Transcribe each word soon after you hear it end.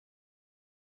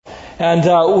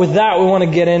And with that, we want to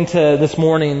get into this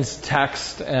morning's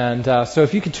text. And so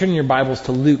if you could turn your Bibles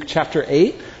to Luke chapter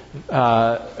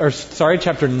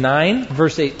 9,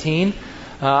 verse 18.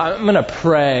 I'm going to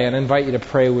pray and invite you to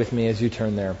pray with me as you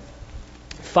turn there.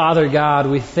 Father God,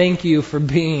 we thank you for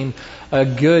being a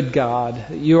good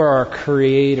God. You are our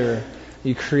creator.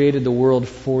 You created the world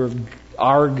for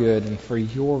our good and for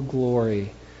your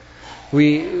glory.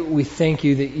 We thank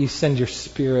you that you send your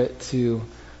Spirit to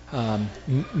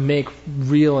make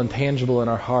real and tangible in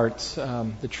our hearts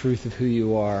the truth of who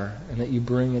you are, and that you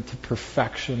bring it to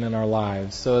perfection in our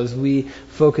lives. So as we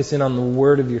focus in on the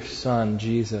word of your Son,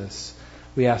 Jesus,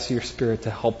 we ask your Spirit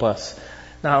to help us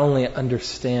not only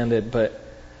understand it, but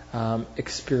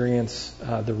experience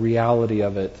the reality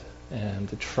of it and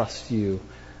to trust you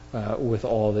with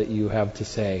all that you have to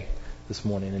say this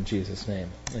morning in Jesus' name.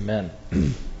 Amen.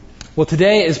 Well,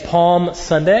 today is Palm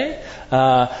Sunday.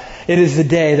 It is the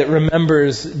day that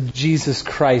remembers Jesus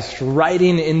Christ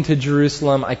riding into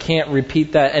Jerusalem. I can't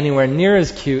repeat that anywhere near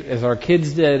as cute as our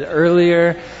kids did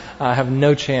earlier. I have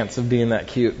no chance of being that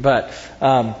cute. But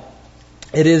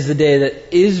it is the day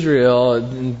that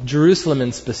Israel, Jerusalem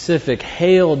in specific,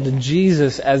 hailed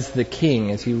Jesus as the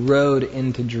king as he rode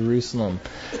into Jerusalem.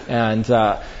 And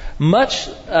much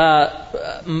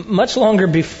longer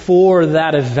before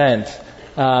that event,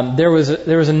 there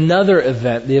was another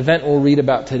event, the event we'll read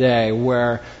about today,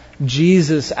 where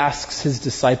Jesus asks his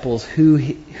disciples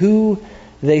who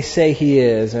they say he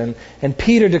is, and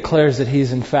Peter declares that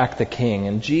he's in fact the king,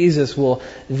 and Jesus will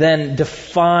then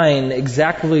define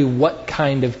exactly what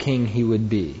kind of king he would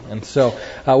be. And so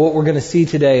what we're going to see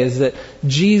today is that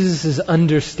Jesus'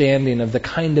 understanding of the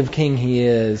kind of king he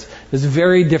is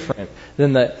very different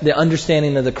than the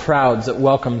understanding of the crowds that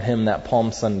welcomed him that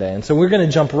Palm Sunday. And so we're going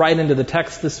to jump right into the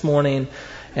text this morning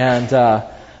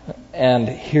and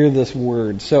hear this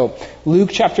word. So Luke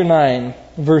chapter 9,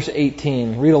 verse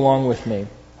 18. Read along with me.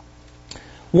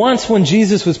 Once when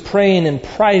Jesus was praying in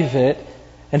private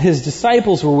and his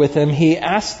disciples were with him, he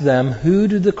asked them, "Who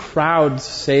do the crowds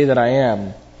say that I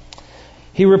am?"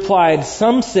 He replied,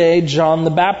 "Some say John the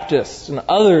Baptist, and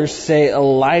others say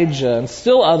Elijah, and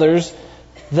still others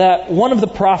that one of the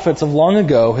prophets of long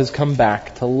ago has come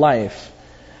back to life.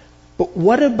 But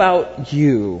what about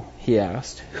you?" he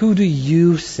asked. "Who do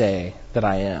you say that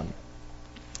I am?"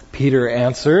 Peter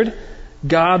answered,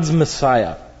 "God's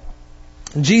Messiah."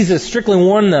 Jesus strictly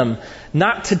warned them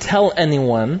not to tell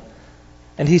anyone,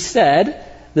 and he said,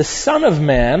 "The Son of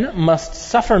Man must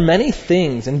suffer many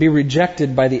things and be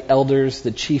rejected by the elders,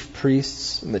 the chief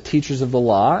priests, and the teachers of the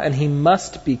law, and he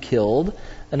must be killed,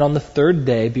 and on the third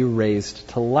day be raised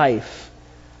to life."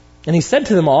 And he said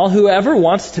to them all, "Whoever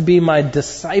wants to be my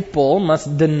disciple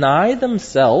must deny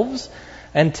themselves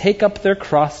and take up their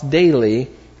cross daily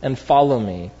and follow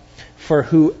me. For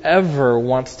whoever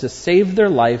wants to save their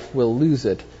life will lose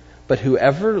it, but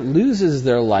whoever loses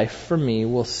their life for me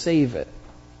will save it.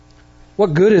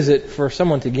 What good is it for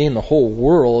someone to gain the whole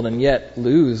world and yet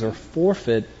lose or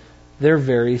forfeit their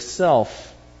very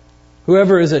self?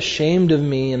 Whoever is ashamed of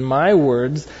me and my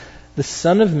words, the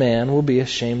Son of Man will be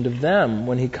ashamed of them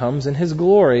when he comes in his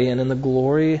glory and in the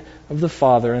glory of the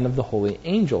Father and of the holy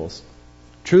angels.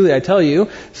 Truly, I tell you,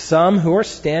 some who are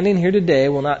standing here today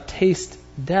will not taste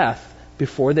death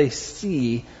before they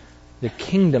see the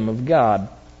kingdom of God."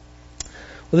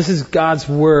 Well, this is God's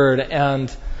word,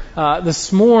 and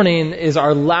this morning is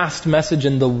our last message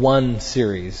in the One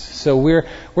series. So we're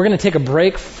going to take a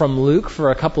break from Luke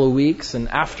for a couple of weeks, and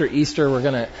after Easter we're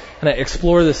going to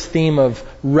explore this theme of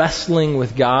wrestling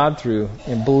with God through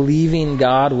believing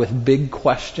God with big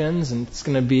questions, and it's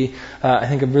going to be, I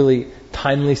think, a really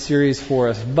timely series for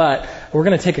us. But we're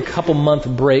going to take a couple month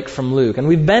break from Luke, and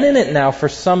we've been in it now for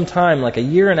some time, like a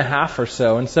year and a half or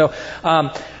so. And so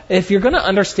if you're going to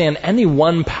understand any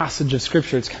one passage of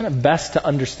Scripture, it's kind of best to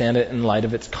understand it in light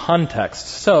of its context.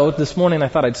 So this morning I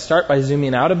thought I'd start by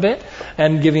zooming out a bit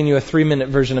and giving you a 3-minute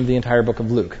version of the entire book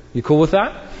of Luke. You cool with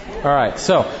that? All right,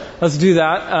 so let's do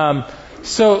that.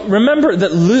 So remember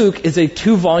that Luke is a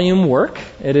 2-volume work.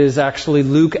 It is actually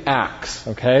Luke Acts.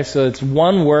 Okay, so it's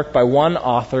one work by one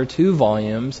author, 2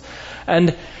 volumes.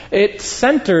 And it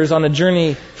centers on a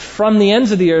journey from the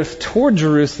ends of the earth toward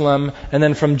Jerusalem, and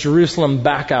then from Jerusalem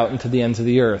back out into the ends of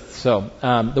the earth. So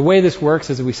the way this works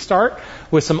is we start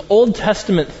with some Old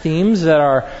Testament themes that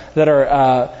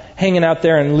are hanging out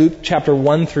there in Luke chapter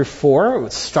 1 through 4.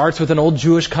 It starts with an old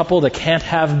Jewish couple that can't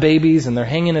have babies, and they're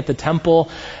hanging at the temple,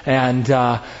 and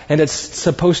it's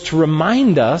supposed to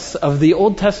remind us of the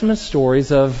Old Testament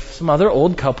stories of some other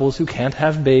old couples who can't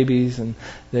have babies, and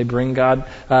they bring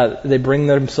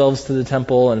themselves to the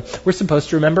temple, and we're supposed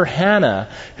to remember Hannah,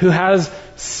 who has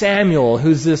Samuel,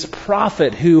 who's this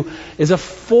prophet who is a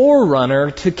forerunner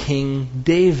to King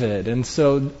David. And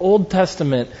so the Old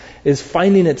Testament is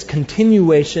finding its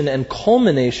continuation and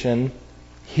culmination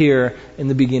here in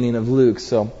the beginning of Luke.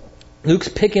 So Luke's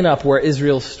picking up where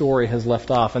Israel's story has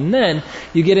left off. And then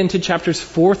you get into chapters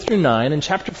 4 through 9. In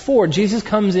chapter 4, Jesus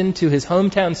comes into his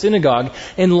hometown synagogue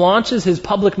and launches his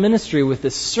public ministry with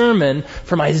this sermon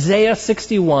from Isaiah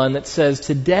 61 that says,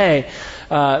 today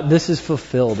this is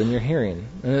fulfilled in your hearing.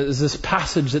 And it was this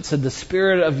passage that said, the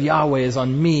Spirit of Yahweh is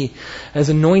on me, has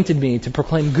anointed me to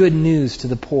proclaim good news to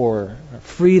the poor,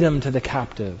 freedom to the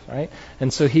captive, right?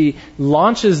 And so he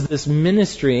launches this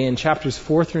ministry in chapters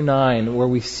 4 through 9 where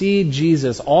we see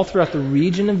Jesus all throughout the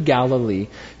region of Galilee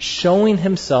showing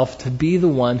himself to be the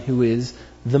one who is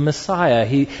the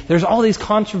Messiah. There's all these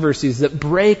controversies that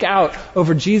break out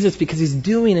over Jesus because he's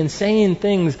doing and saying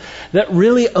things that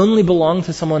really only belong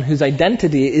to someone whose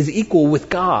identity is equal with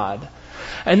God.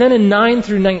 And then in 9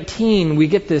 through 19, we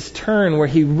get this turn where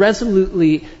he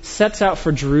resolutely sets out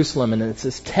for Jerusalem, and it's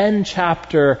this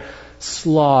 10-chapter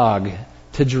slog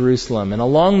to Jerusalem. And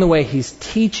along the way, he's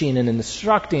teaching and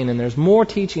instructing, and there's more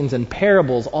teachings and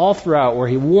parables all throughout where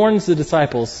he warns the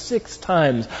disciples 6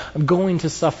 times, I'm going to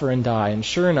suffer and die. And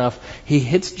sure enough, he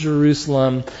hits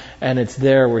Jerusalem, and it's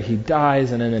there where he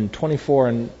dies. And then in 24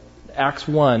 and Acts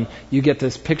 1, you get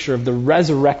this picture of the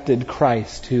resurrected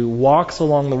Christ who walks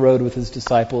along the road with his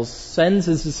disciples, sends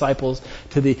his disciples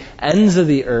to the ends of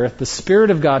the earth. The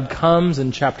Spirit of God comes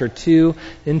in chapter 2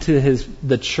 into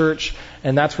the church,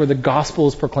 and that's where the gospel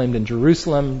is proclaimed in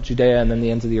Jerusalem, Judea, and then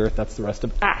the ends of the earth. That's the rest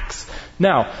of Acts.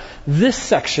 Now, this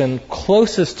section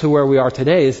closest to where we are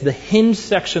today is the hinge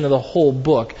section of the whole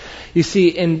book. You see,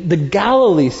 in the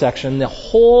Galilee section, the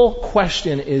whole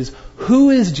question is,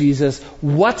 who is Jesus?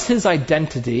 What's his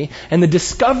identity? And the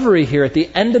discovery here at the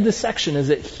end of the section is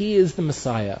that he is the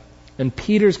Messiah. And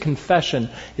Peter's confession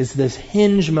is this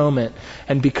hinge moment.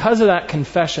 And because of that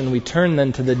confession, we turn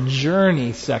then to the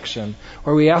journey section,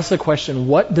 where we ask the question,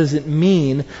 what does it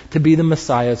mean to be the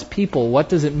Messiah's people? What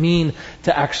does it mean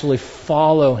to actually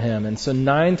follow him? And so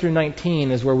 9 through 19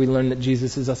 is where we learn that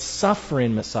Jesus is a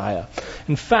suffering Messiah.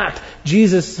 In fact,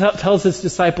 Jesus tells his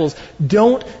disciples,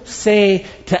 don't say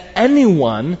to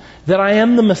anyone that I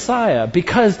am the Messiah,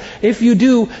 because if you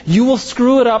do, you will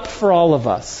screw it up for all of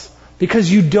us.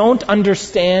 Because you don't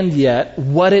understand yet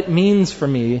what it means for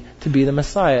me to be the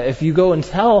Messiah. If you go and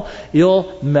tell,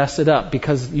 you'll mess it up,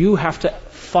 because you have to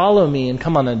follow me and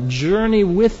come on a journey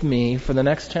with me for the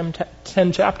next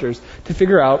 10 chapters to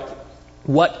figure out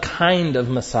what kind of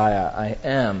Messiah I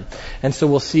am. And so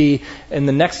we'll see, in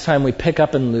the next time we pick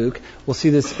up in Luke, we'll see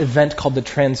this event called the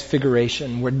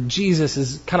Transfiguration, where Jesus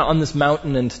is kind of on this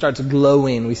mountain and starts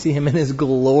glowing. We see him in his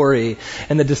glory,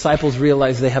 and the disciples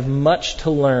realize they have much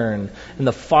to learn. And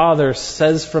the Father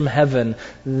says from heaven,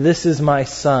 this is my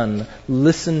Son,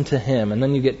 listen to him. And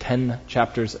then you get 10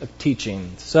 chapters of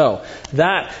teaching. So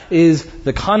that is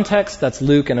the context. That's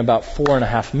Luke in about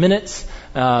 4.5 minutes.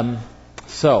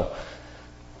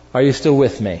 Are you still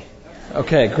with me?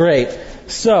 Okay, great.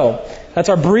 So, that's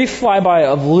our brief flyby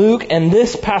of Luke, and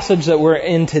this passage that we're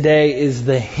in today is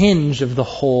the hinge of the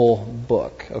whole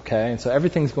book, okay? And so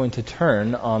everything's going to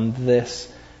turn on this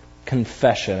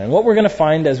confession. And what we're going to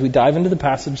find as we dive into the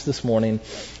passage this morning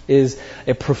is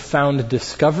a profound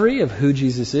discovery of who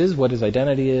Jesus is, what his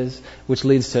identity is, which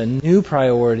leads to a new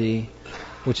priority,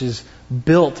 which is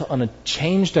built on a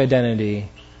changed identity.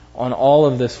 On all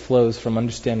of this flows from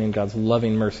understanding God's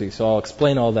loving mercy. So I'll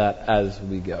explain all that as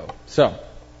we go. So,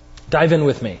 dive in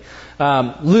with me.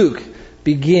 Luke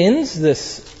begins this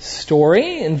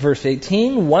story in verse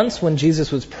 18. Once when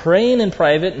Jesus was praying in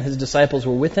private and his disciples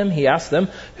were with him, he asked them,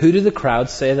 who do the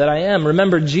crowds say that I am?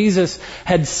 Remember, Jesus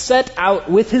had set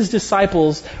out with his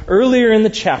disciples earlier in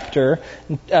the chapter,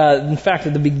 in fact,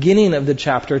 at the beginning of the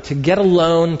chapter, to get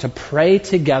alone, to pray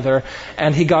together,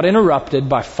 and he got interrupted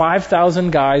by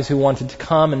 5,000 guys who wanted to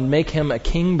come and make him a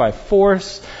king by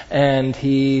force, and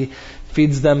he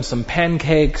feeds them some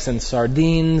pancakes and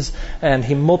sardines, and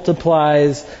he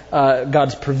multiplies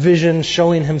God's provision,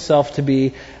 showing himself to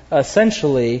be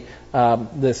essentially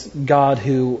this God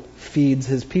who feeds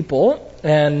his people.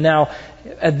 And now,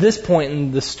 at this point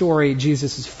in the story,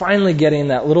 Jesus is finally getting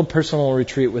that little personal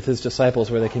retreat with his disciples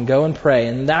where they can go and pray.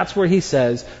 And that's where he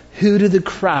says, who do the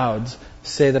crowds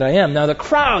say that I am? Now the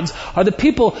crowds are the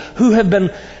people who have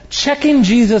been checking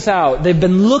Jesus out. They've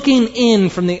been looking in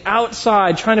from the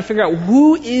outside, trying to figure out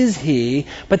who is he,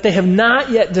 but they have not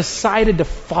yet decided to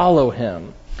follow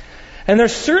him. And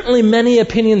there's certainly many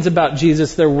opinions about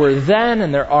Jesus. There were then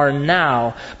and there are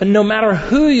now. But no matter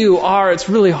who you are, it's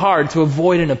really hard to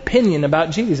avoid an opinion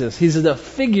about Jesus. He's the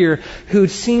figure who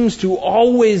seems to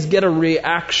always get a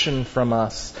reaction from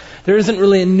us. There isn't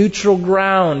really a neutral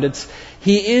ground.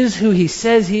 He is who he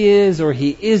says he is, or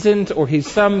he isn't, or he's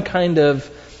some kind of...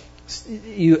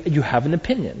 You have an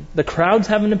opinion. The crowds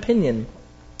have an opinion.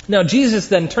 Now Jesus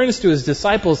then turns to his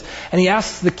disciples and he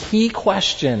asks the key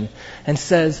question and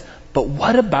says, but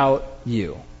what about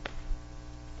you?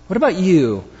 What about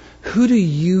you? Who do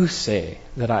you say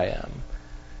that I am?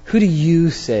 Who do you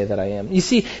say that I am? You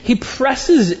see, he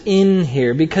presses in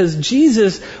here because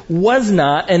Jesus was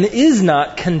not and is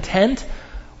not content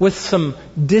with some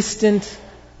distant,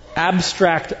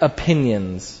 abstract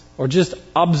opinions or just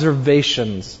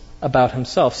observations about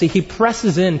himself. See, he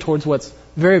presses in towards what's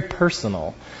very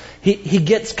personal. He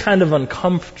gets kind of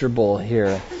uncomfortable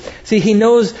here. See, he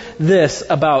knows this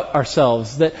about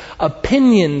ourselves, that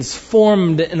opinions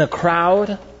formed in a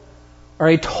crowd are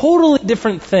a totally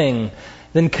different thing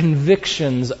than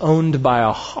convictions owned by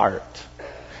a heart.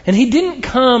 And he didn't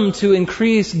come to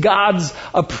increase God's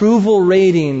approval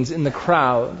ratings in the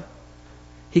crowd.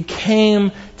 He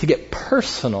came to get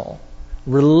personal,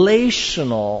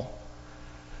 relational,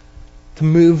 to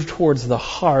move towards the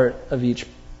heart of each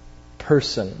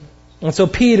person. And so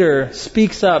Peter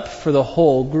speaks up for the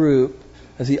whole group,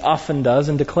 as he often does,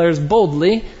 and declares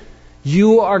boldly,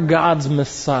 you are God's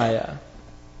Messiah.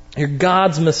 You're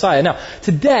God's Messiah. Now,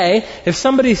 today, if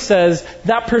somebody says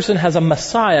that person has a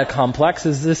Messiah complex,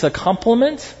 is this a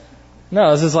compliment?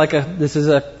 No, this is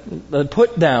a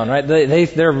put down, right?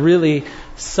 They're really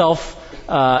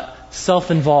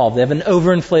self-involved. They have an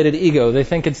overinflated ego. They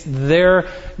think it's their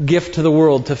gift to the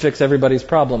world to fix everybody's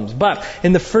problems. But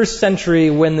in the first century,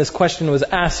 when this question was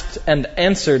asked and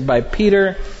answered by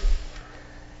Peter,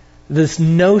 this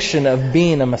notion of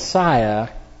being a Messiah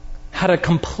had a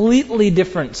completely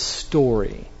different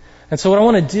story. And so what I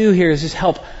want to do here is just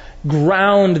help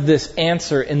ground this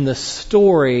answer in the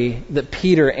story that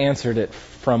Peter answered it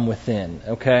from within.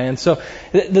 Okay? And so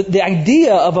the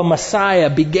idea of a Messiah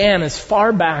began as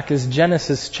far back as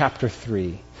Genesis chapter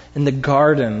 3. In the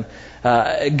garden,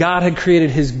 God had created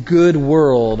his good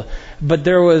world, but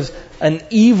there was an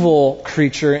evil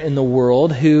creature in the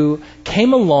world who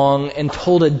came along and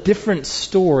told a different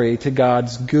story to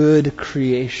God's good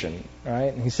creation.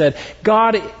 Right? And he said,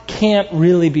 God can't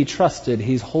really be trusted.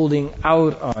 He's holding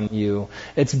out on you.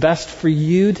 It's best for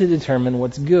you to determine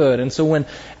what's good. And so when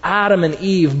Adam and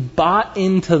Eve bought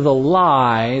into the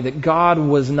lie that God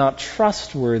was not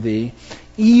trustworthy,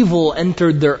 evil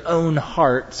entered their own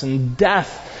hearts and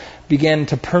death began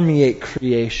to permeate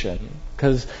creation.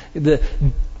 Because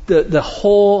the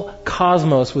whole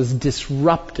cosmos was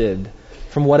disrupted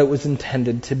from what it was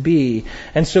intended to be.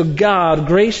 And so God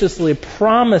graciously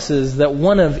promises that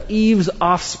one of Eve's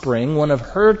offspring, one of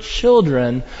her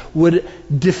children, would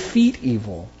defeat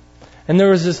evil. And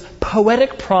there was this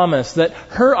poetic promise that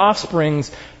her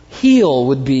offspring's heel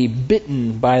would be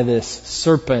bitten by this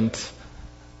serpent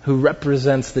who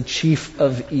represents the chief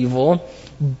of evil,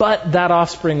 but that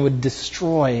offspring would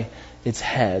destroy its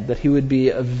head, that he would be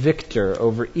a victor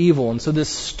over evil. And so this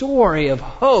story of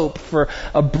hope for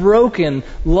a broken,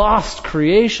 lost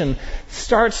creation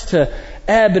starts to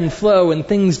ebb and flow and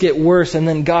things get worse, and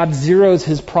then God zeroes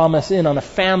his promise in on a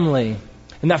family.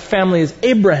 And that family is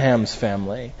Abraham's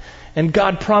family. And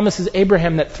God promises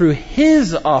Abraham that through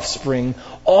his offspring,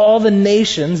 all the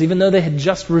nations, even though they had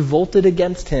just revolted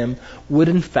against him, would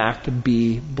in fact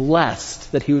be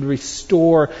blessed, that he would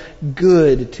restore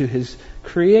good to his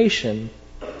creation.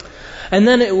 And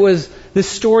then this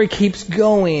story keeps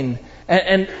going,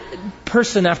 and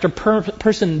person after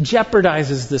person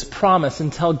jeopardizes this promise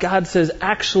until God says,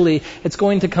 actually, it's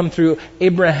going to come through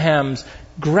Abraham's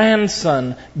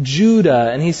grandson,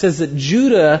 Judah. And he says that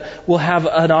Judah will have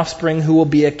an offspring who will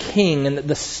be a king, and that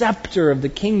the scepter of the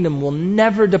kingdom will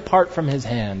never depart from his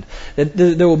hand. That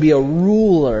there will be a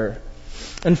ruler.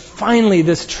 And finally,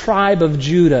 this tribe of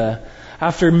Judah,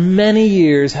 after many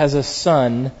years, has a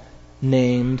son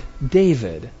named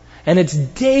David. And it's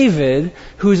David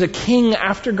who's a king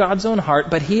after God's own heart,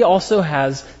 but he also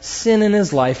has sin in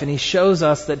his life, and he shows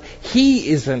us that he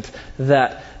isn't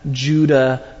that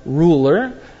Judah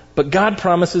ruler, but God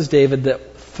promises David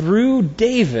that through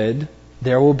David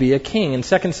there will be a king. In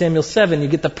 2 Samuel 7, you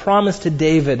get the promise to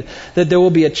David that there will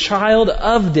be a child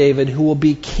of David who will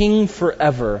be king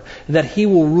forever, that he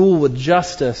will rule with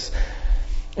justice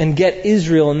and get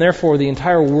Israel and therefore the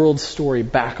entire world's story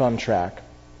back on track.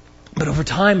 But over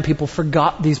time, people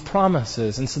forgot these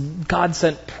promises. And so God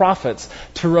sent prophets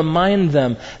to remind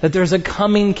them that there's a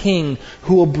coming king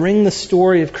who will bring the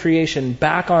story of creation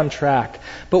back on track.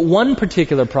 But one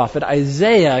particular prophet,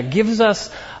 Isaiah, gives us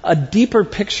a deeper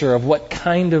picture of what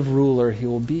kind of ruler he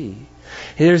will be.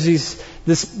 There's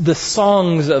the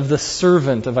songs of the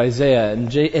servant of Isaiah, in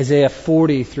Isaiah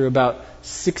 40 through about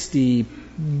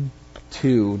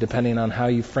 62, depending on how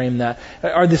you frame that,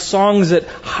 are the songs that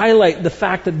highlight the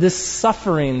fact that this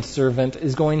suffering servant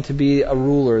is going to be a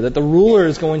ruler, that the ruler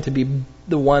is going to be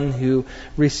the one who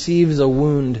receives a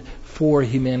wound for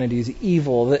humanity's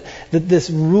evil, that this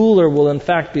ruler will in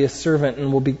fact be a servant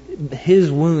and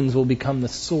his wounds will become the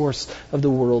source of the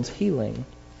world's healing.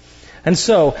 And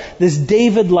so, this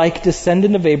David-like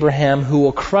descendant of Abraham who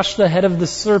will crush the head of the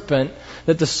serpent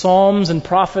that the Psalms and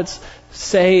prophets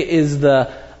say is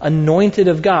the anointed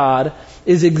of God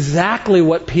is exactly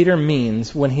what Peter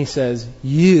means when he says,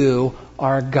 you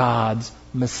are God's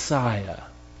Messiah.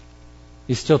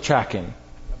 You still tracking?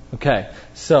 Okay,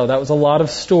 so that was a lot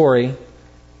of story,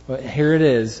 but here it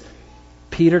is.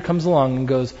 Peter comes along and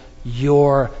goes,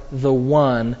 you're the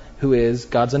one who is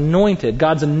God's anointed.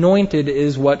 God's anointed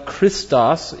is what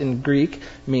Christos in Greek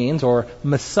means, or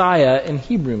Messiah in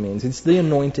Hebrew means. It's the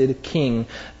anointed king,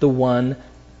 the one.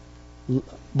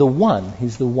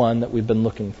 He's the one that we've been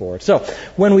looking for. So,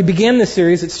 when we began this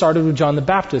series, it started with John the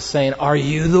Baptist saying, are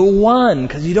you the one?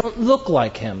 Because you don't look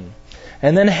like him.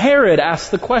 And then Herod asked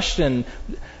the question,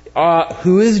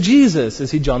 who is Jesus?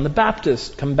 Is he John the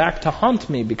Baptist? Come back to haunt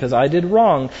me because I did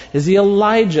wrong. Is he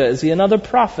Elijah? Is he another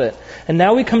prophet? And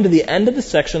now we come to the end of the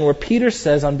section where Peter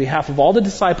says on behalf of all the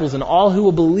disciples and all who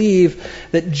will believe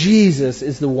that Jesus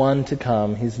is the one to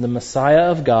come. He's the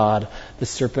Messiah of God, the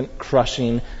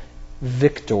serpent-crushing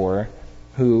victor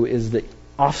who is the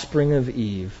offspring of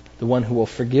Eve, the one who will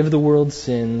forgive the world's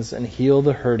sins and heal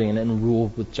the hurting and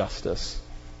rule with justice.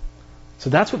 So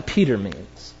that's what Peter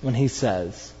means when he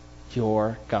says,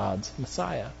 you're God's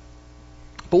Messiah.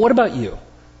 But what about you?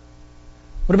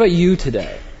 What about you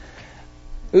today?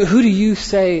 Who do you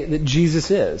say that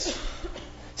Jesus is?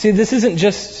 See, this isn't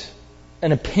just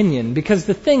an opinion, because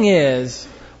the thing is,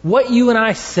 what you and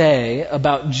I say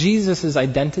about Jesus'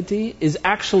 identity is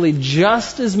actually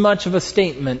just as much of a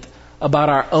statement about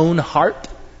our own heart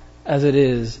as it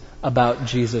is about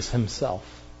Jesus himself.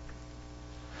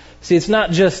 See, it's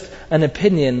not just an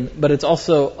opinion, but it's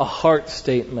also a heart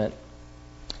statement.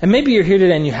 And maybe you're here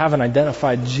today and you haven't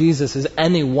identified Jesus as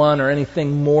anyone or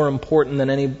anything more important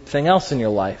than anything else in your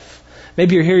life.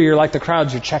 Maybe you're here, you're like the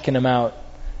crowds, you're checking him out.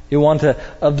 You want to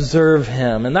observe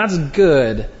him, and that's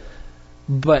good.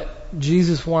 But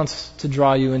Jesus wants to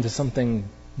draw you into something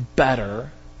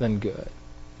better than good.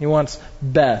 He wants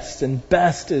best, and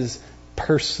best is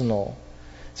personal.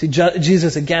 See,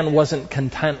 Jesus, again, wasn't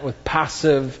content with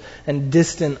passive and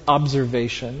distant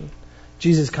observation.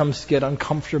 Jesus comes to get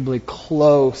uncomfortably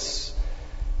close,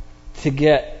 to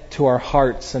get to our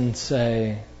hearts and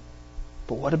say,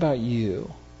 but what about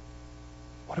you?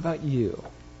 What about you?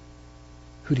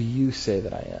 Who do you say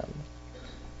that I am?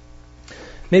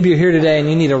 Maybe you're here today and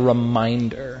you need a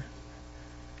reminder.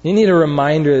 You need a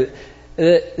reminder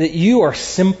that you are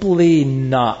simply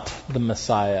not the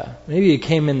Messiah. Maybe you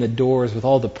came in the doors with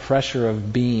all the pressure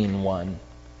of being one.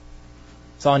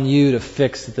 It's on you to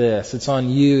fix this. It's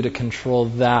on you to control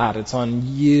that. It's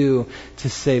on you to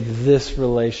save this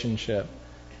relationship.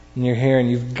 And you're here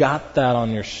and you've got that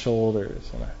on your shoulders.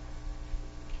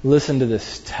 Listen to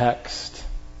this text.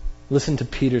 Listen to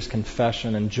Peter's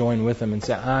confession and join with him and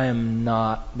say, I am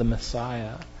not the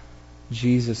Messiah.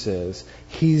 Jesus is.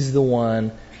 He's the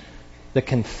one that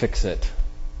can fix it.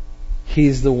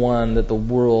 He's the one that the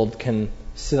world can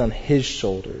sit on his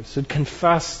shoulders. So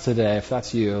confess today, if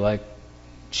that's you, like,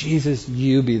 Jesus,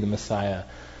 you be the Messiah.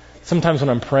 Sometimes when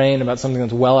I'm praying about something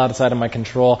that's well outside of my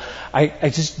control, I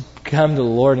just come to the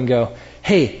Lord and go,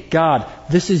 hey, God,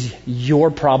 this is your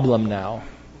problem now.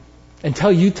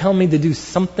 Until you tell me to do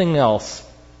something else,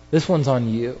 this one's on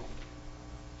you.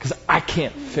 Because I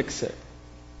can't fix it.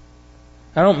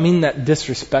 I don't mean that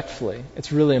disrespectfully.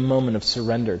 It's really a moment of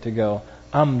surrender to go,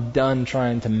 I'm done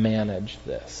trying to manage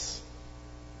this.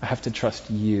 I have to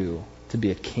trust you to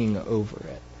be a king over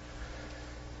it.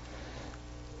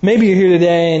 Maybe you're here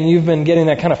today and you've been getting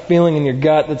that kind of feeling in your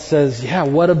gut that says, yeah,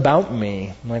 what about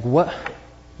me? Like,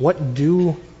 what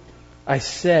do I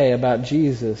say about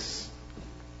Jesus?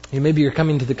 Maybe you're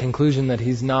coming to the conclusion that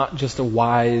he's not just a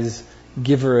wise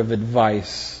giver of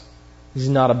advice. He's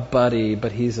not a buddy,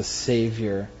 but he's a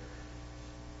savior.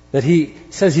 That he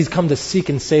says he's come to seek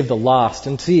and save the lost.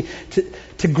 And see,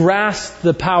 to grasp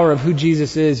the power of who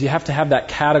Jesus is, you have to have that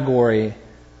category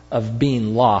of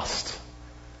being lost.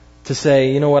 To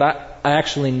say, you know what, I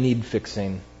actually need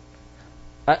fixing.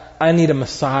 I need a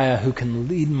Messiah who can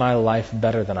lead my life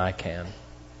better than I can.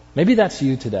 Maybe that's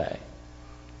you today.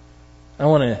 I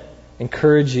want to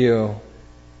encourage you,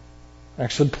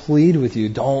 actually plead with you,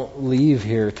 don't leave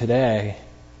here today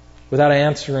without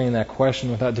answering that question,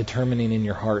 without determining in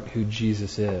your heart who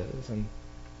Jesus is. And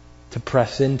to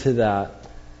press into that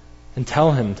and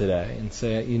tell Him today and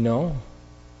say, you know,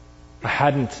 I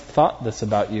hadn't thought this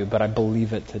about you, but I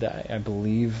believe it today. I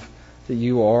believe that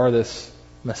you are this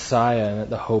Messiah and that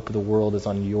the hope of the world is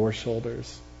on your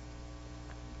shoulders.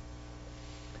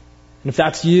 And if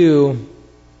that's you,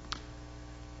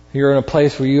 you're in a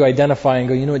place where you identify and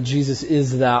go, you know what, Jesus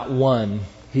is that one.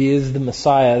 He is the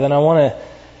Messiah. Then I want to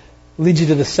lead you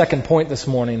to the second point this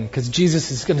morning, because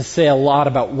Jesus is going to say a lot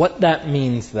about what that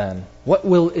means then. What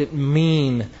will it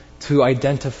mean to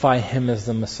identify Him as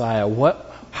the Messiah?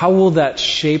 How will that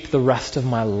shape the rest of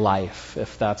my life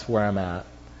if that's where I'm at?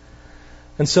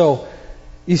 And so,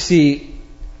 you see,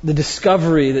 the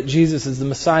discovery that Jesus is the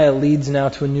Messiah leads now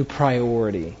to a new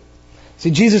priority.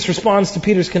 See, Jesus responds to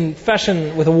Peter's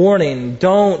confession with a warning.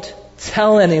 Don't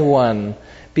tell anyone,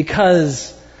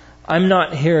 because I'm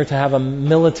not here to have a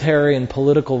military and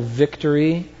political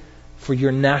victory for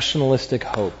your nationalistic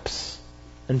hopes.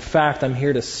 In fact, I'm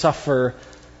here to suffer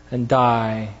and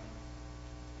die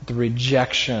the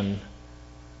rejection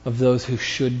of those who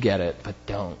should get it but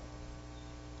don't.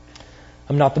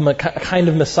 I'm not the kind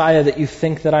of Messiah that you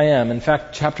think that I am. In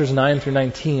fact, chapters 9 through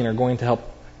 19 are going to help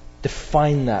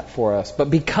define that for us.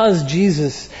 But because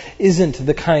Jesus isn't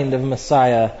the kind of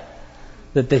Messiah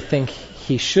that they think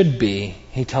He should be,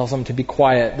 He tells them to be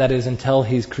quiet, that is, until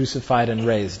He's crucified and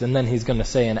raised. And then He's going to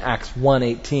say in Acts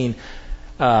 1:18,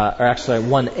 or actually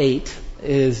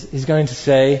 1:8, He's going to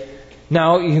say,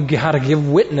 now you got to give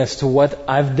witness to what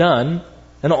I've done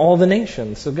in all the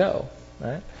nations, so go.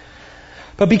 Right?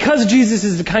 But because Jesus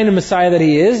is the kind of Messiah that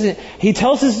He is, He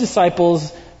tells His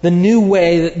disciples the new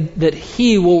way that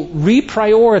He will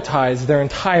reprioritize their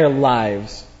entire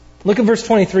lives. Look at verse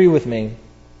 23 with me.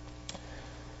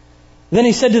 Then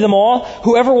He said to them all,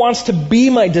 whoever wants to be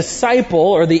my disciple,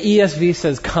 or the ESV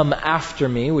says come after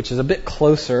me, which is a bit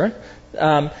closer.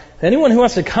 Anyone who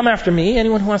wants to come after me,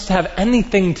 anyone who wants to have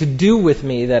anything to do with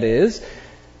me, that is,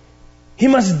 he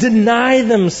must deny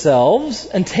themselves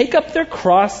and take up their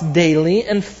cross daily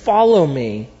and follow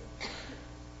me.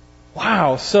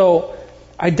 Wow, so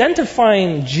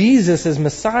identifying Jesus as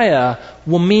Messiah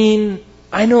will mean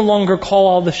I no longer call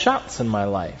all the shots in my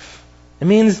life. It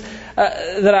means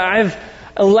that I've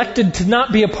elected to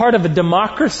not be a part of a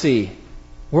democracy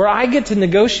where I get to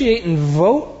negotiate and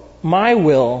vote my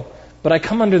will, but I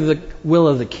come under the will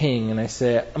of the King and I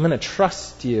say, I'm going to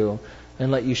trust you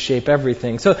and let you shape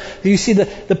everything. So you see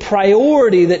the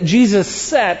priority that Jesus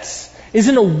sets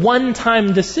isn't a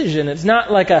one-time decision. It's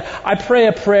not like I pray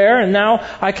a prayer and now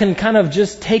I can kind of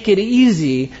just take it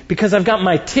easy because I've got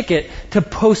my ticket to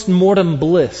post-mortem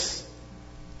bliss.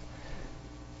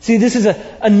 See, this is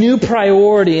a new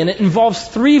priority, and it involves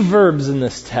 3 verbs in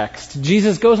this text.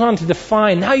 Jesus goes on to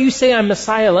define, now you say I'm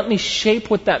Messiah, let me shape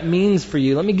what that means for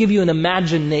you. Let me give you an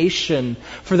imagination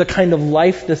for the kind of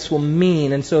life this will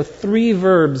mean. And so 3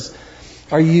 verbs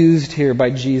are used here by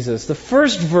Jesus. The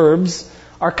first verbs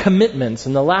are commitments,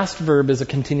 and the last verb is a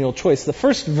continual choice. The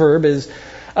first verb is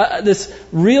this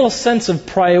real sense of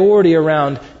priority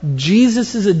around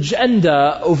Jesus'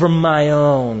 agenda over my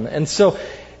own. And so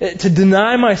to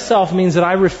deny myself means that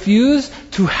I refuse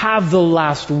to have the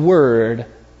last word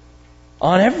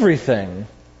on everything.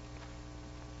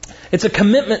 It's a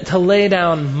commitment to lay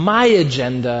down my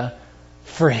agenda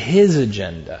for His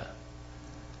agenda.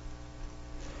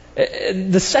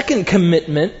 The second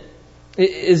commitment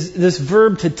is this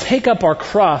verb to take up our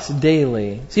cross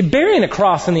daily. See, bearing a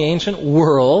cross in the ancient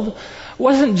world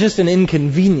wasn't just an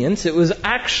inconvenience. It was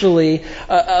actually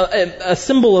a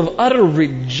symbol of utter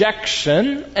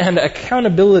rejection and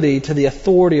accountability to the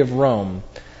authority of Rome.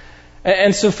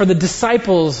 And so for the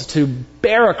disciples to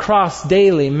bear a cross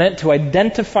daily meant to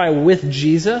identify with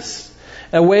Jesus,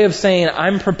 a way of saying,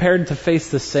 I'm prepared to face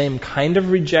the same kind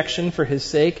of rejection for His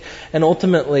sake. And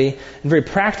ultimately, and very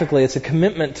practically, it's a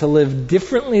commitment to live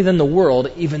differently than the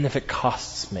world, even if it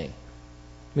costs me.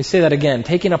 Let me say that again.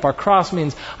 Taking up our cross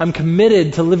means I'm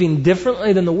committed to living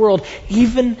differently than the world,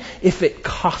 even if it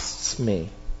costs me.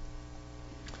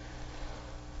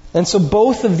 And so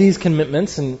both of these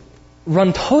commitments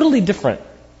run totally different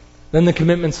than the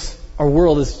commitments our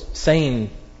world is saying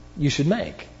you should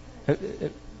make.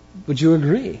 Would you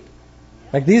agree?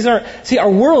 Our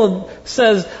world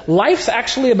says life's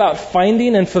actually about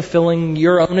finding and fulfilling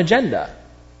your own agenda.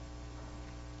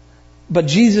 But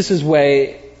Jesus'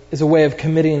 way is a way of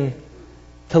committing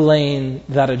to laying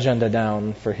that agenda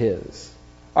down for His.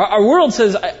 Our world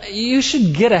says you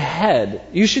should get ahead.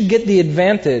 You should get the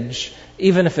advantage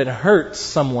even if it hurts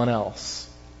someone else.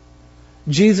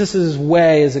 Jesus'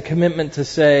 way is a commitment to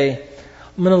say,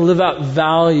 I'm going to live out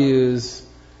values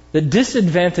that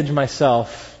disadvantage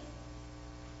myself.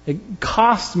 It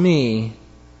cost me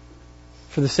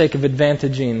for the sake of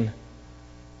advantaging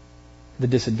the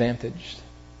disadvantaged.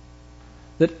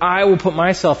 That I will put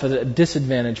myself at a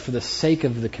disadvantage for the sake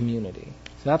of the community.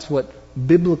 So that's what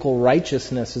biblical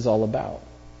righteousness is all about.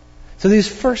 So these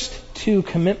first two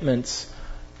commitments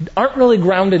aren't really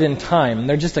grounded in time.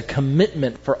 They're just a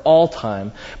commitment for all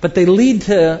time. But they lead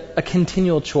to a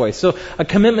continual choice. So a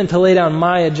commitment to lay down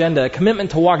my agenda, a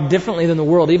commitment to walk differently than the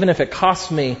world, even if it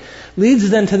costs me, leads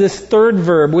then to this third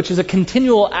verb, which is a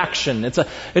continual action. It's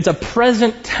a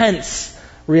present tense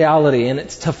reality, and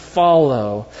it's to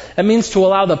follow. It means to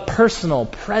allow the personal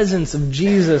presence of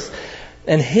Jesus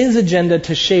and His agenda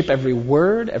to shape every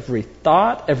word, every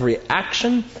thought, every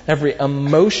action, every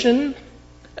emotion,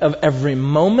 of every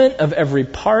moment, of every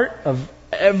part, of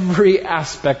every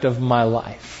aspect of my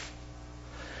life.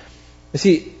 You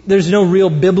see, there's no real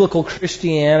biblical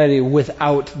Christianity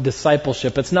without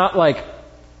discipleship. It's not like,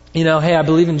 hey, I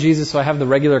believe in Jesus, so I have the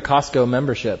regular Costco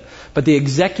membership. But the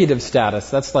executive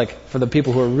status, that's like for the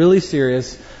people who are really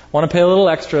serious, want to pay a little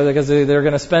extra because they're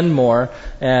going to spend more,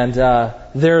 and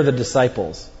they're the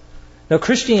disciples. Now,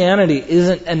 Christianity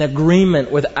isn't an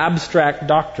agreement with abstract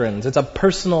doctrines. It's a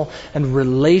personal and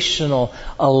relational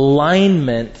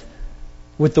alignment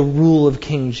with the rule of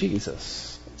King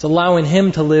Jesus. It's allowing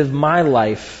Him to live my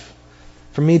life,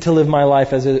 for me to live my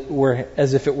life as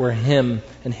if it were Him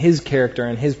and His character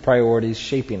and His priorities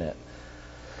shaping it.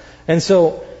 And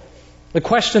so, the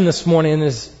question this morning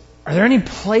is, are there any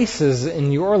places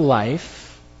in your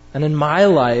life and in my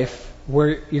life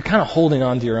where you're kind of holding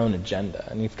on to your own agenda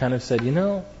and you've kind of said,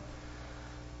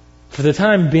 for the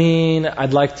time being,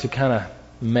 I'd like to kind of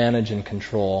manage and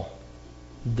control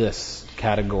this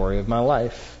category of my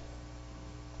life.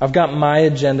 I've got my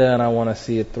agenda and I want to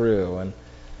see it through. And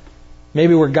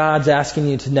maybe where God's asking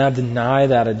you to now deny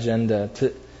that agenda,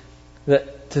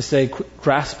 to say, quit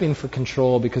grasping for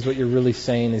control, because what you're really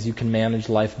saying is you can manage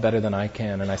life better than I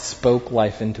can, and I spoke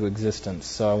life into existence,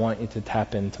 so I want you to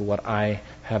tap into what I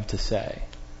have to say.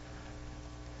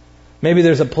 Maybe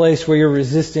there's a place where you're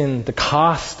resisting the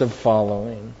cost of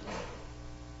following,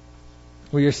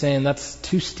 where you're saying, that's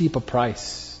too steep a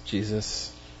price,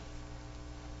 Jesus.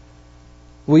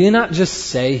 Will you not just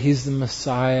say He's the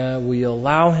Messiah? Will you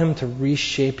allow Him to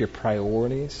reshape your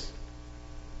priorities?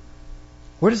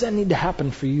 Where does that need to happen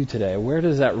for you today? Where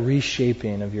does that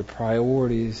reshaping of your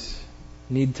priorities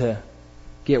need to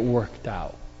get worked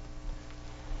out?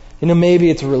 Maybe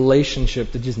it's a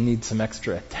relationship that just needs some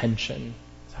extra attention.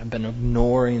 I've been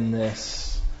ignoring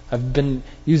this. I've been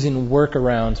using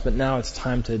workarounds, but now it's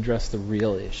time to address the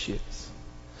real issues.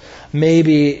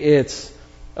 Maybe it's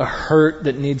a hurt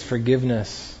that needs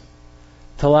forgiveness.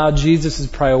 To allow Jesus'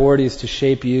 priorities to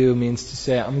shape you means to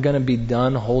say, I'm going to be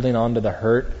done holding on to the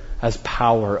hurt as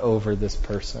power over this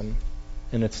person,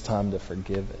 and it's time to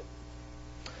forgive it.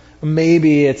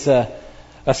 Maybe it's a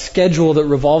schedule that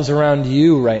revolves around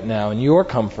you right now and your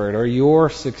comfort or your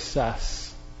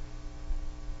success.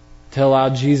 To allow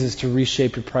Jesus to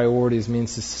reshape your priorities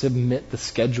means to submit the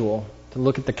schedule, to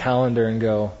look at the calendar and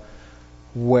go,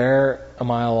 where am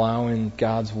I allowing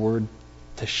God's Word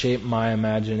to shape my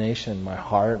imagination, my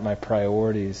heart, my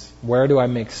priorities? Where do I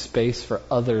make space for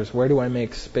others? Where do I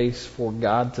make space for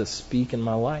God to speak in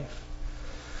my life?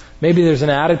 Maybe there's an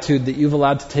attitude that you've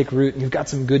allowed to take root and you've got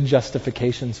some good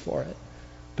justifications for it.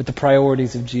 But the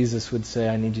priorities of Jesus would say,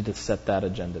 I need you to set that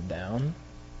agenda down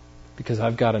because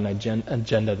I've got an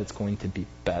agenda that's going to be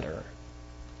better.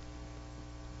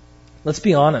 Let's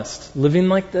be honest. Living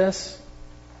like this,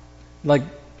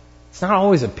 it's not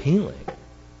always appealing.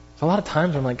 A lot of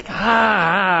times I'm like,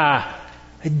 I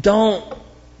don't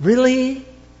really.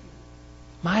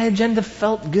 My agenda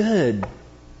felt good.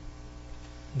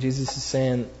 Jesus is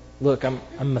saying, look,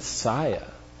 I'm Messiah.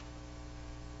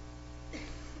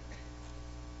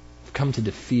 I've come to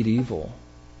defeat evil,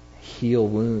 heal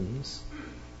wounds,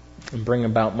 and bring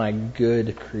about my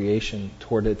good creation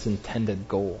toward its intended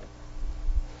goal.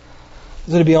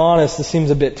 So to be honest, this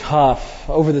seems a bit tough,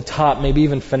 over the top, maybe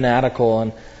even fanatical,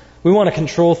 and we want to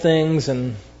control things,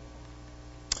 and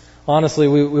honestly,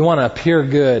 we want to appear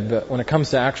good, but when it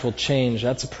comes to actual change,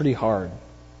 that's pretty hard.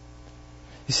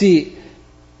 You see,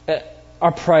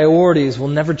 our priorities will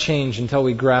never change until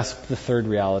we grasp the third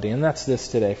reality. And that's this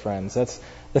today, friends. That's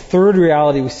the third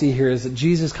reality we see here is that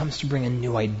Jesus comes to bring a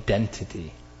new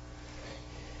identity.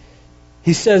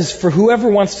 He says, for whoever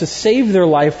wants to save their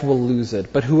life will lose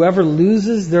it, but whoever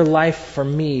loses their life for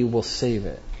me will save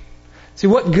it. See,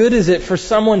 what good is it for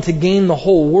someone to gain the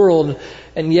whole world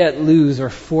and yet lose or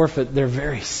forfeit their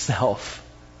very self?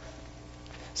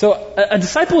 So a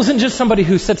disciple isn't just somebody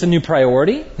who sets a new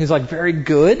priority, who's like very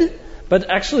good, but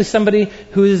actually somebody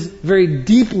who is very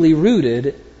deeply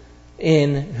rooted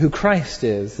in who Christ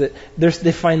is. That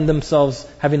they find themselves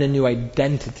having a new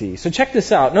identity. So check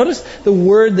this out. Notice the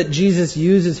word that Jesus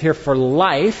uses here for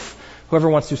life. Whoever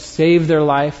wants to save their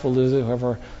life will lose it.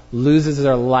 Whoever loses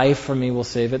their life for me will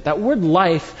save it. That word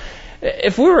life,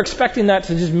 if we were expecting that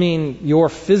to just mean your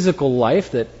physical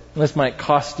life, that this might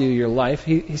cost you your life,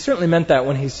 he certainly meant that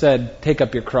when he said, take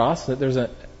up your cross, that there's a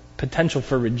potential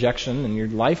for rejection and your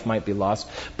life might be lost.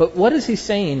 But what is he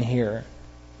saying here?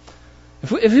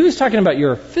 If he was talking about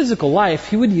your physical life,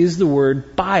 he would use the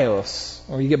word bios,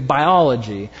 or you get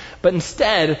biology. But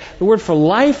instead, the word for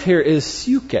life here is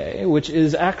psyche, which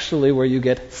is actually where you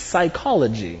get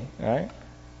psychology. Right?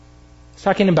 It's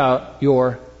talking about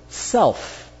your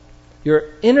self, your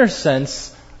inner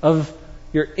sense of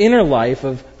your inner life,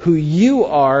 of who you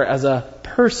are as a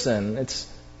person.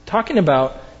 It's talking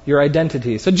about your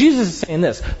identity. So Jesus is saying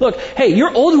this. Look, hey,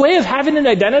 your old way of having an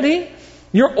identity,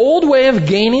 your old way of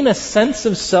gaining a sense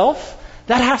of self,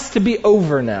 that has to be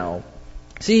over now.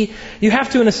 See, you have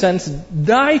to, in a sense,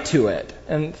 die to it,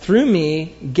 and through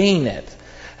me, gain it.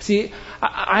 See,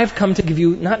 I've come to give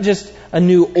you not just a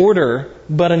new order,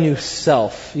 but a new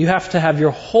self. You have to have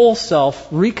your whole self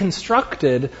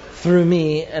reconstructed through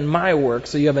me and my work,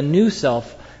 so you have a new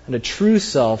self and a true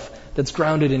self that's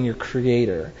grounded in your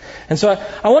Creator. And so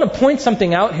I want to point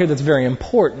something out here that's very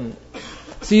important.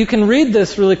 So you can read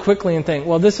this really quickly and think,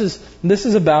 well, this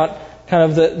is about kind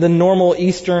of the normal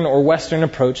Eastern or Western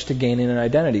approach to gaining an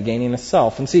identity, gaining a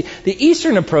self. And see, the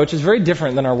Eastern approach is very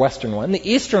different than our Western one.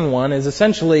 The Eastern one is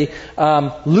essentially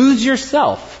lose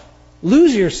yourself.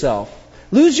 Lose yourself.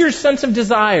 Lose your sense of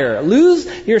desire. Lose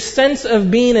your sense of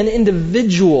being an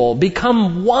individual.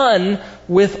 Become one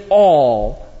with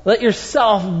all. Let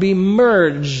yourself be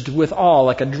merged with all,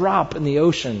 like a drop in the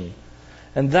ocean.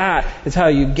 And that is how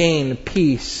you gain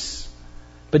peace.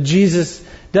 But Jesus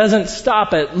doesn't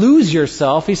stop at lose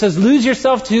yourself. He says lose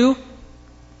yourself to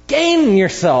gain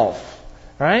yourself.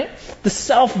 Right? The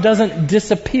self doesn't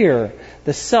disappear.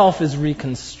 The self is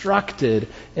reconstructed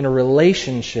in a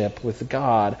relationship with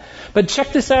God. But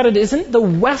check this out, it isn't the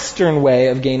Western way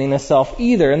of gaining a self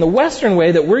either. And the Western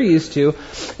way that we're used to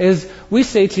is we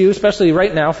say to you, especially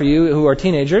right now for you who are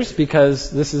teenagers, because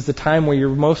this is the time where you're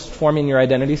most forming your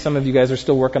identity. Some of you guys are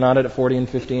still working on it at 40 and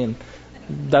 50, and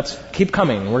keep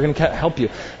coming. We're going to help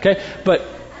you. Okay? But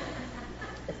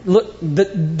look,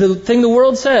 the thing the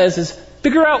world says is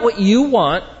figure out what you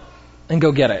want and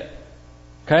go get it.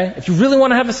 Okay? If you really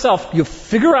want to have a self, you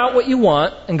figure out what you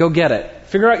want and go get it.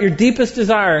 Figure out your deepest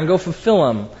desire and go fulfill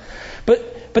them.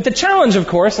 But the challenge, of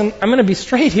course, and I'm going to be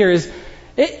straight here, is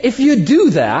if you do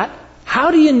that,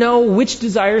 how do you know which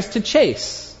desires to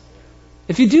chase?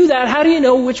 If you do that, how do you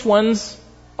know which ones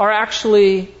are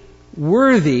actually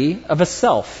worthy of a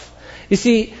self? You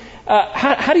see,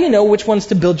 how do you know which ones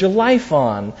to build your life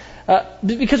on?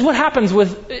 Because what happens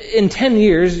in 10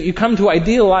 years, you come to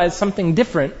idealize something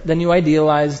different than you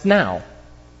idealized now.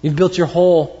 You've built your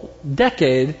whole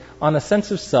decade on a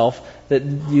sense of self that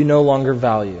you no longer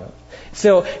value.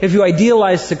 So if you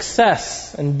idealize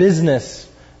success and business,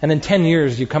 and in 10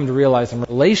 years you come to realize I'm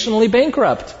relationally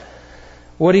bankrupt,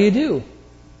 what do? You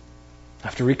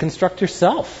have to reconstruct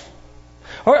yourself.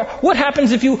 Or what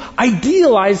happens if you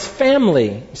idealize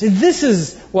family? You say, this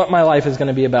is what my life is going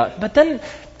to be about. But then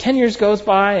 10 years goes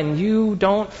by and you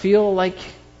don't feel like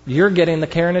you're getting the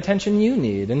care and attention you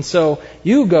need. And so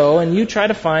you go and you try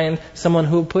to find someone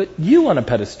who will put you on a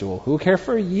pedestal, who will care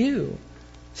for you.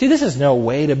 See, this is no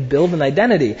way to build an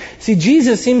identity. See,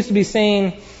 Jesus seems to be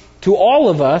saying to all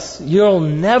of us, you'll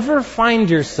never find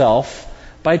yourself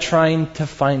by trying to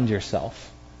find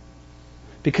yourself.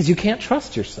 Because you can't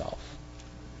trust yourself.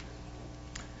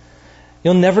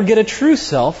 You'll never get a true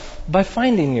self by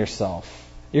finding yourself.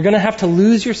 You're going to have to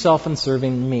lose yourself in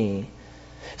serving me.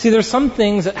 See, there's some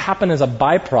things that happen as a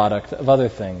byproduct of other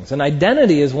things. And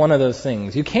identity is one of those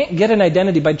things. You can't get an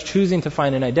identity by choosing to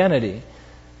find an identity.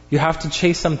 You have to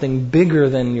chase something bigger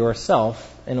than yourself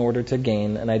in order to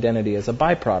gain an identity as a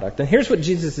byproduct. And here's what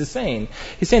Jesus is saying.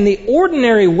 He's saying the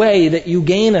ordinary way that you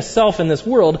gain a self in this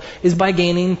world is by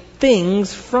gaining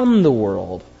things from the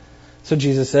world. So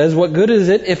Jesus says, what good is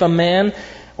it if a man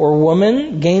or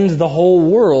woman gains the whole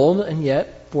world and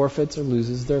yet forfeits or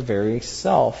loses their very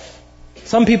self.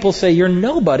 Some people say you're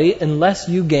nobody unless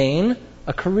you gain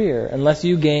a career, unless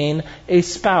you gain a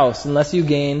spouse, unless you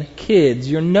gain kids.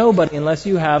 You're nobody unless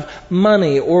you have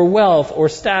money or wealth or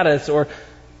status or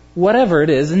whatever it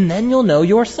is, and then you'll know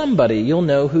you're somebody. You'll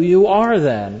know who you are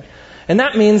then. And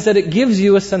that means that it gives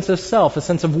you a sense of self, a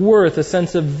sense of worth, a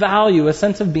sense of value, a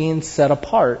sense of being set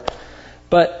apart.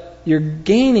 But you're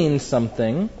gaining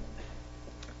something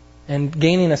and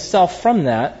gaining a self from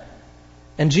that.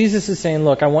 And Jesus is saying,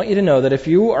 look, I want you to know that if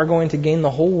you are going to gain the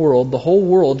whole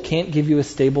world can't give you a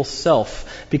stable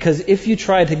self. Because if you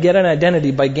try to get an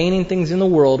identity by gaining things in the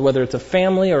world, whether it's a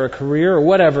family or a career or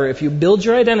whatever, if you build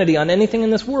your identity on anything in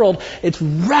this world, it's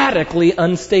radically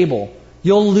unstable.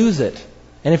 You'll lose it.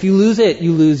 And if you lose it,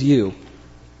 you lose you.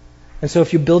 And so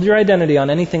if you build your identity on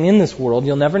anything in this world,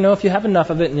 you'll never know if you have enough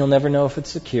of it, and you'll never know if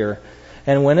it's secure.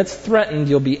 And when it's threatened,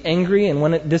 you'll be angry, and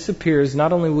when it disappears,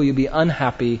 not only will you be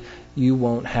unhappy, you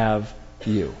won't have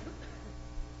you.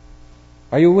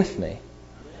 Are you with me?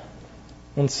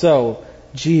 And so,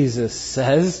 Jesus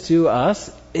says to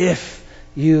us, if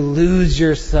you lose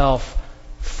yourself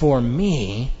for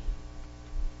me,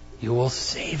 you will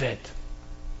save it.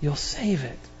 You'll save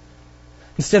it.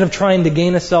 Instead of trying to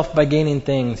gain a self by gaining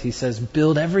things, he says,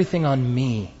 build everything on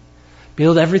me.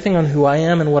 Build everything on who I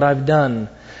am and what I've done.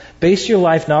 Base your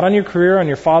life not on your career, on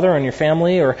your father, on your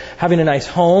family, or having a nice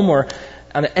home, or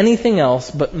on anything else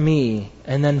but me.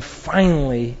 And then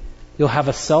finally, you'll have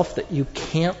a self that you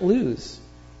can't lose.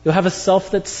 You'll have a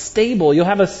self that's stable. You'll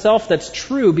have a self that's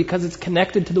true because it's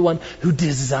connected to the one who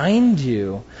designed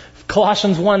you.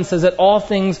 Colossians 1 says that all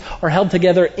things are held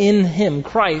together in Him,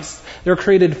 Christ. They're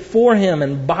created for Him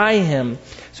and by Him.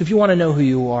 So if you want to know who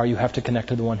you are, you have to connect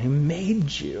to the one who made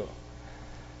you.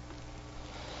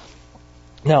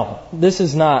 Now, this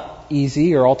is not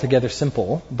easy or altogether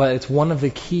simple, but it's one of the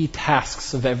key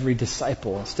tasks of every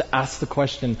disciple, is to ask the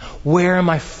question, where am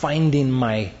I finding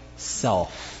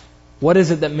myself? What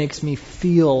is it that makes me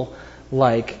feel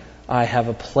like I have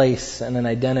a place and an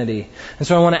identity? And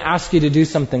so I want to ask you to do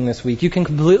something this week. You can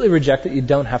completely reject it. You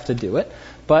don't have to do it.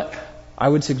 But I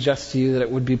would suggest to you that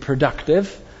it would be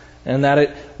productive and that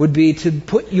it would be to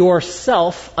put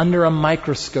yourself under a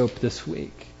microscope this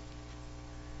week.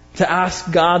 To ask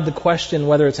God the question,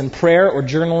 whether it's in prayer or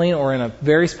journaling or in a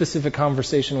very specific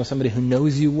conversation with somebody who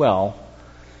knows you well,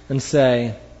 and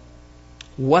say,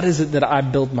 what is it that I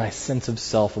build my sense of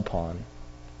self upon?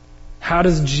 How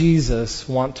does Jesus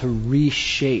want to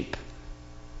reshape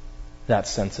that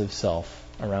sense of self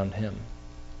around Him?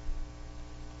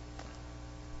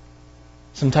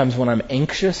 Sometimes when I'm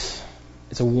anxious,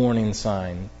 it's a warning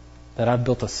sign that I've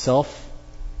built a self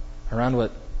around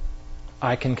what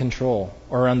I can control,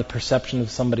 or around the perception of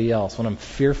somebody else. When I'm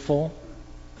fearful,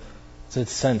 it's a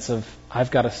sense of I've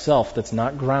got a self that's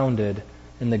not grounded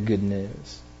in the good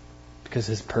news, because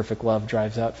His perfect love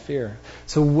drives out fear.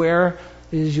 So where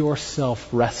is your self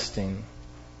resting?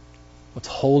 What's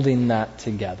holding that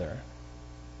together?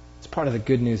 It's part of the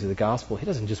good news of the gospel. He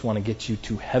doesn't just want to get you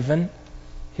to heaven.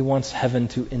 He wants heaven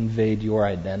to invade your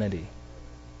identity.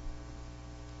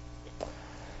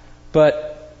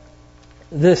 But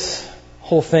this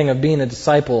whole thing of being a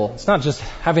disciple, it's not just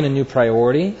having a new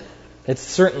priority. It's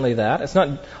certainly that. It's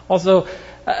not also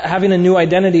having a new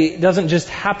identity doesn't just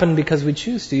happen because we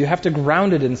choose to. You have to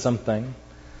ground it in something.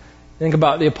 Think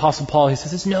about the Apostle Paul. He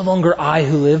says, it's no longer I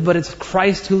who live, but it's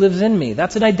Christ who lives in me.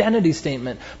 That's an identity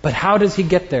statement. But how does he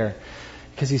get there?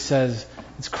 Because he says,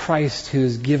 it's Christ who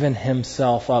has given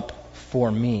Himself up for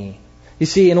me. You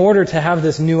see, in order to have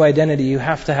this new identity, you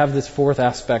have to have this fourth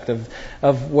aspect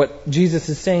of what Jesus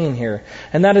is saying here.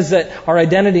 And that is that our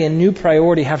identity and new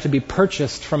priority have to be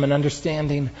purchased from an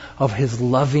understanding of His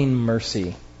loving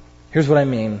mercy. Here's what I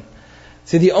mean.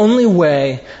 See, the only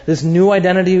way this new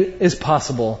identity is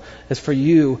possible is for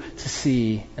you to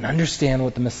see and understand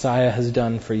what the Messiah has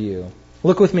done for you.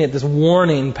 Look with me at this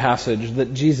warning passage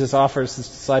that Jesus offers His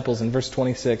disciples in verse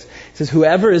 26. He says,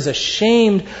 whoever is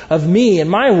ashamed of me and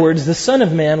my words, the Son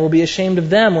of Man will be ashamed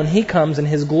of them when He comes in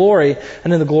His glory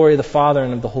and in the glory of the Father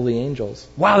and of the holy angels.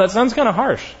 Wow, that sounds kind of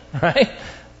harsh, right?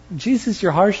 Jesus,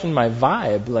 you're harsh in my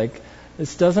vibe. Like,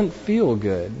 this doesn't feel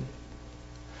good.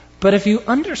 But if you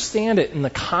understand it in the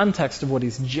context of what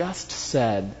He's just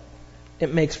said,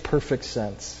 it makes perfect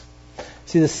sense.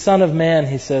 See, the Son of Man,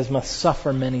 He says, must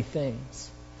suffer many things.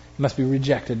 He must be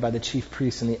rejected by the chief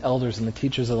priests and the elders and the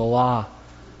teachers of the law.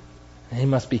 And He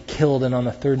must be killed and on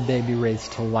the third day be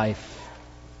raised to life.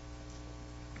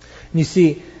 And you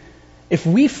see, if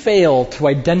we fail to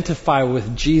identify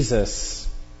with Jesus,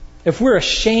 if we're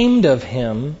ashamed of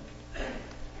Him,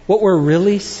 what we're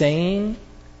really saying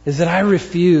is that I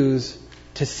refuse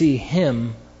to see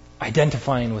him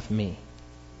identifying with me.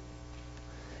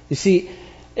 You see,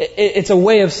 it's a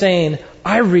way of saying,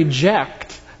 I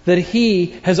reject that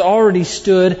he has already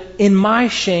stood in my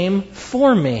shame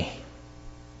for me.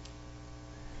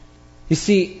 You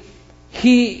see,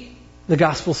 he, the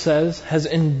gospel says, has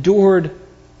endured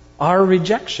our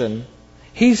rejection.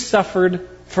 He's suffered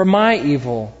for my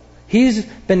evil. He's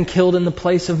been killed in the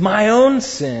place of my own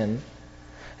sin.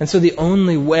 And so the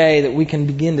only way that we can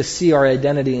begin to see our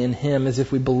identity in him is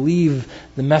if we believe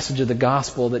the message of the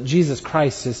gospel that Jesus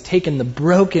Christ has taken the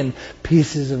broken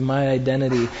pieces of my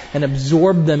identity and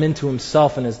absorbed them into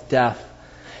himself in his death.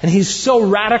 And he's so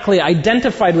radically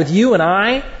identified with you and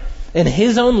I in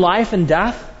his own life and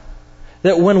death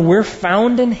that when we're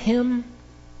found in him,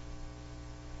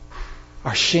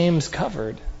 our shame's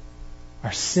covered,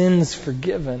 our sins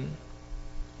forgiven.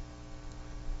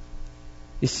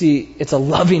 You see, it's a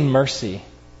loving mercy.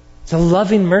 It's a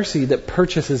loving mercy that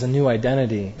purchases a new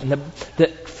identity and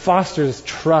that fosters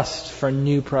trust for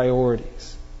new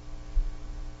priorities.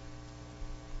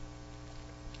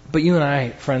 But you and I,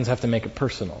 friends, have to make it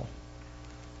personal.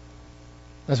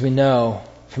 As we know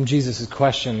from Jesus'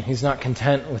 question, he's not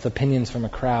content with opinions from a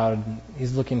crowd.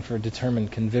 He's looking for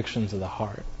determined convictions of the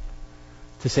heart.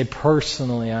 To say,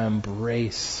 personally, I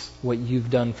embrace what you've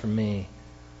done for me.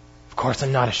 Of course,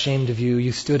 I'm not ashamed of you.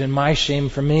 You stood in my shame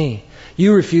for me.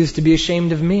 You refused to be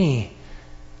ashamed of me,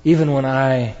 even when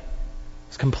I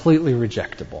was completely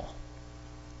rejectable.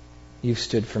 You've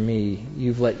stood for me.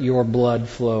 You've let your blood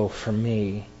flow for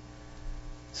me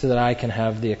so that I can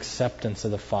have the acceptance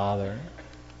of the Father.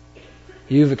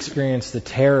 You've experienced the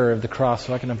terror of the cross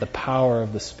so I can have the power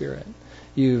of the Spirit.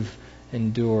 You've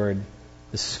endured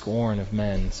the scorn of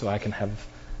men so I can have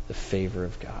the favor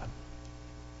of God.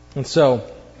 And so,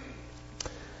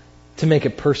 to make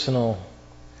it personal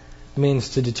means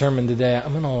to determine today,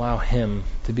 I'm going to allow him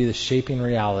to be the shaping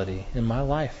reality in my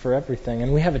life for everything.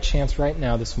 And we have a chance right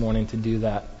now this morning to do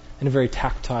that in a very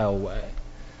tactile way.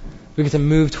 We get to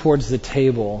move towards the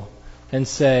table and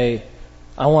say,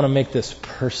 I want to make this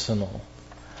personal.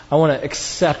 I want to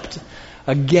accept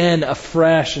again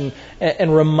afresh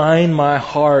and remind my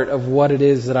heart of what it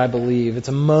is that I believe. It's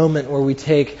a moment where we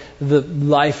take the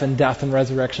life and death and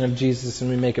resurrection of Jesus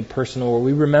and we make it personal, where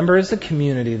we remember as a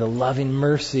community the loving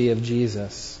mercy of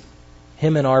Jesus,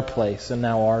 him in our place and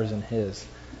now ours in his.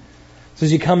 So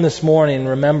as you come this morning,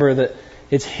 remember that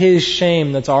it's his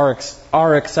shame that's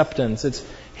our acceptance. It's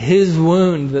his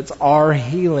wound that's our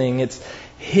healing. It's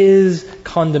his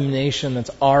condemnation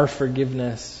that's our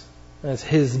forgiveness. It's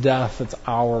his death that's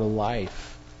our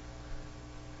life.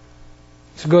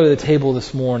 So go to the table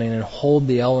this morning and hold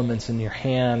the elements in your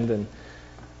hand, and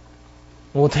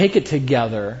we'll take it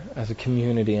together as a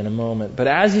community in a moment. But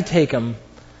as you take them,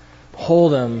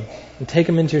 hold them and take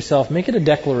them into yourself. Make it a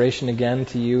declaration again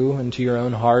to you and to your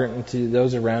own heart and to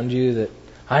those around you that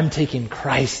I'm taking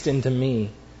Christ into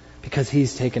me because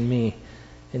he's taken me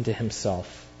into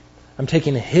himself. I'm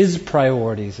taking his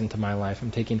priorities into my life.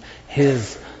 I'm taking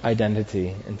his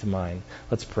identity into mine.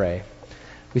 Let's pray.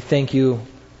 We thank you,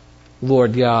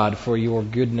 Lord God, for your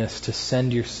goodness to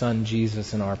send your Son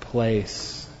Jesus in our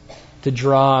place, to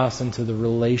draw us into the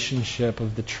relationship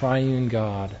of the triune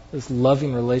God, this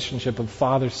loving relationship of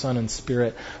Father, Son, and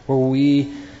Spirit, where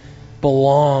we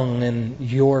belong in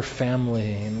your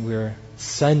family and we're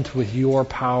sent with your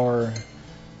power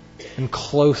and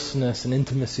closeness and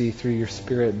intimacy through your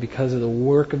Spirit because of the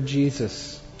work of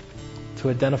Jesus to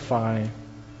identify,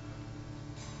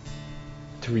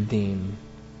 to redeem.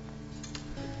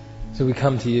 So we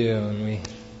come to you and we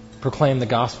proclaim the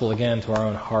gospel again to our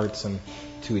own hearts and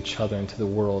to each other and to the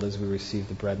world as we receive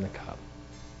the bread and the cup.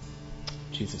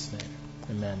 In Jesus' name,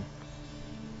 amen.